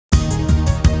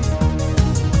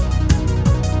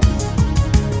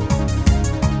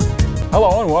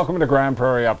Hello and welcome to Grand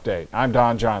Prairie Update. I'm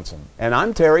Don Johnson. And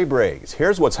I'm Terry Briggs.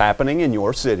 Here's what's happening in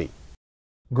your city.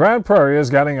 Grand Prairie is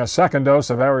getting a second dose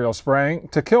of aerial spraying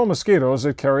to kill mosquitoes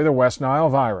that carry the West Nile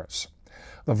virus.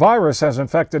 The virus has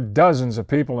infected dozens of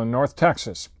people in North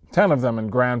Texas, 10 of them in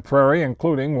Grand Prairie,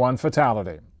 including one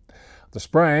fatality. The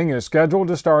spraying is scheduled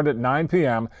to start at 9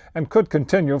 p.m. and could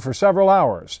continue for several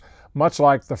hours, much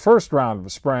like the first round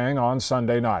of spraying on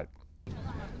Sunday night.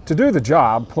 To do the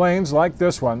job, planes like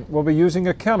this one will be using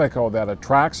a chemical that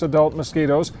attracts adult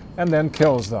mosquitoes and then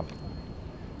kills them.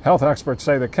 Health experts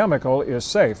say the chemical is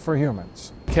safe for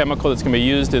humans. The chemical that's going to be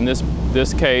used in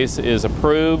this case is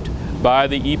approved by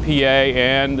the EPA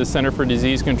and the Center for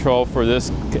Disease Control for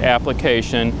this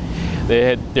application.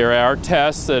 There are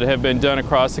tests that have been done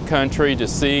across the country to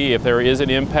see if there is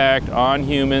an impact on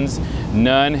humans.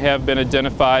 None have been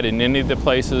identified in any of the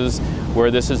places where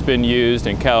this has been used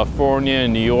in California,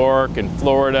 in New York, and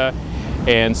Florida.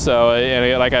 And so,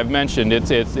 like I've mentioned,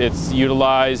 it's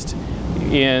utilized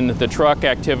in the truck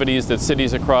activities that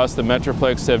cities across the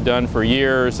Metroplex have done for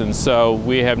years, and so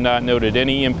we have not noted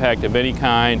any impact of any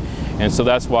kind, and so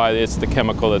that's why it's the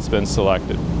chemical that's been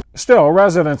selected. Still,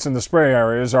 residents in the spray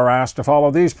areas are asked to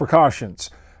follow these precautions.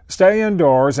 Stay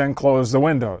indoors and close the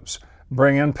windows.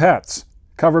 Bring in pets.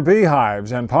 Cover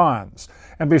beehives and ponds.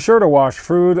 And be sure to wash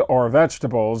food or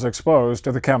vegetables exposed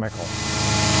to the chemical.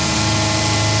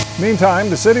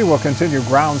 Meantime, the city will continue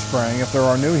ground spraying if there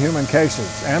are new human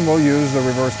cases and will use the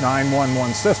reverse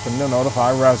 911 system to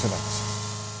notify residents.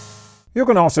 You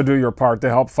can also do your part to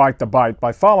help fight the bite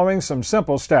by following some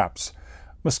simple steps.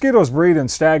 Mosquitoes breed in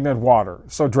stagnant water,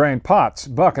 so drain pots,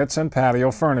 buckets, and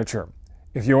patio furniture.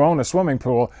 If you own a swimming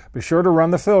pool, be sure to run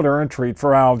the filter and treat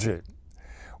for algae.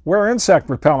 Wear insect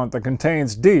repellent that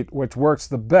contains DEET, which works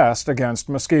the best against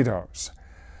mosquitoes.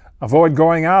 Avoid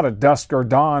going out at dusk or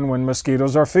dawn when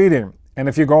mosquitoes are feeding, and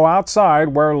if you go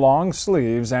outside, wear long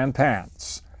sleeves and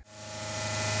pants.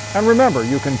 And remember,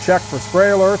 you can check for spray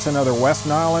alerts and other West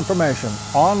Nile information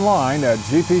online at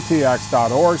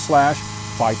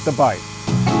gptx.org/fightthebite.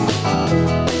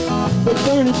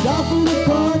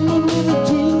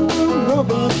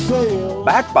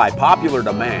 Backed by popular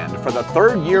demand for the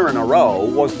third year in a row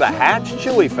was the Hatch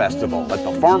Chili Festival at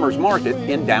the Farmers Market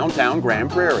in downtown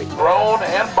Grand Prairie. Grown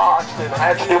and boxed in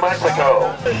Hatch, New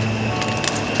Mexico.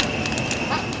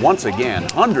 Once again,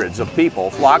 hundreds of people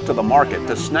flocked to the market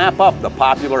to snap up the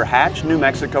popular Hatch, New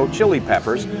Mexico chili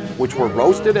peppers, which were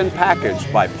roasted and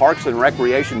packaged by Parks and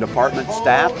Recreation Department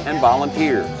staff and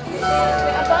volunteers.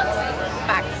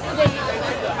 Thank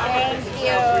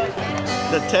you.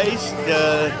 The taste,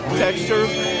 the texture,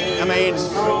 I mean,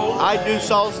 I do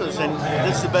salsas and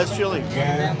this is the best chili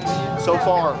so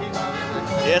far.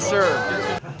 Yes, sir.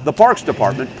 The Parks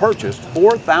Department purchased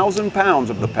 4,000 pounds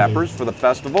of the peppers for the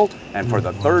festival, and for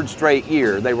the third straight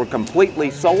year, they were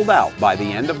completely sold out by the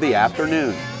end of the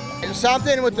afternoon.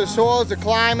 Something with the soils, the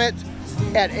climate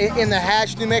in the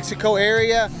Hatch, New Mexico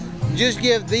area, just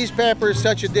give these peppers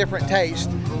such a different taste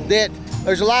that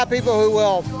there's a lot of people who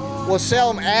will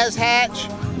sell them as Hatch,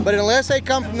 but unless they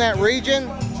come from that region,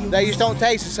 they just don't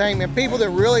taste the same. And people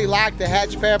that really like the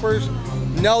Hatch peppers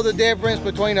know the difference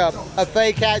between a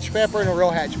fake Hatch pepper and a real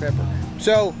Hatch pepper.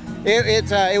 So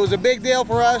it was a big deal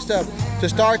for us to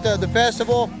start the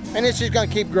festival, and it's just going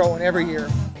to keep growing every year.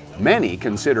 Many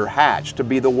consider Hatch to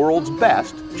be the world's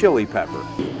best chili pepper.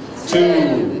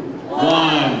 2,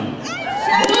 1.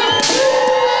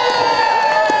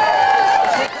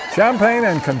 Champagne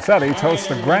and confetti toast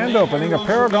the grand opening of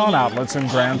Paragon Outlets in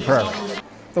Grand Prairie.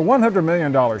 The $100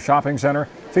 million shopping center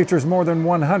features more than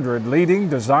 100 leading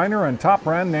designer and top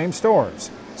brand name stores,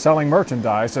 selling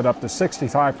merchandise at up to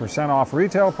 65% off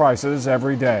retail prices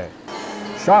every day.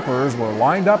 Shoppers were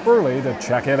lined up early to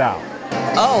check it out.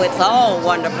 Oh, it's all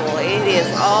wonderful. It is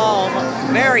all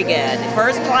very good.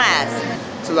 First class.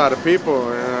 It's a lot of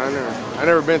people, and I've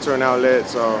never been to an outlet,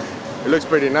 so it looks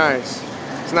pretty nice.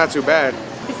 It's not too bad.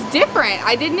 It's different.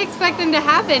 I didn't expect them to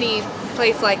have any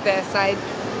place like this,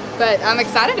 but I'm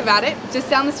excited about it,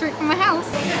 just down the street from my house.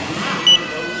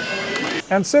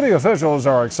 And city officials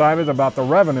are excited about the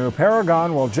revenue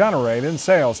Paragon will generate in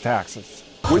sales taxes.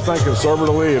 We think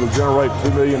conservatively it'll generate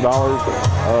 $2 million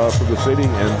for the city,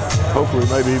 and hopefully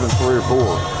maybe even 3 or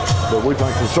 4. But we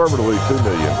think conservatively $2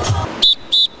 million.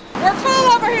 We're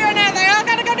full over here now. They all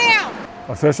got to go down.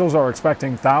 Officials are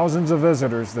expecting thousands of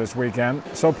visitors this weekend,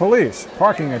 so police,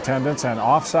 parking attendants, and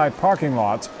off-site parking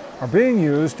lots are being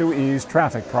used to ease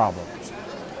traffic problems.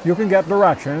 You can get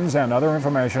directions and other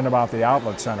information about the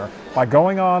outlet center by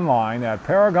going online at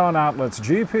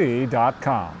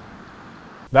paragonoutletsgp.com.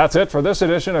 That's it for this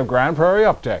edition of Grand Prairie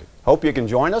Update. Hope you can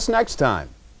join us next time.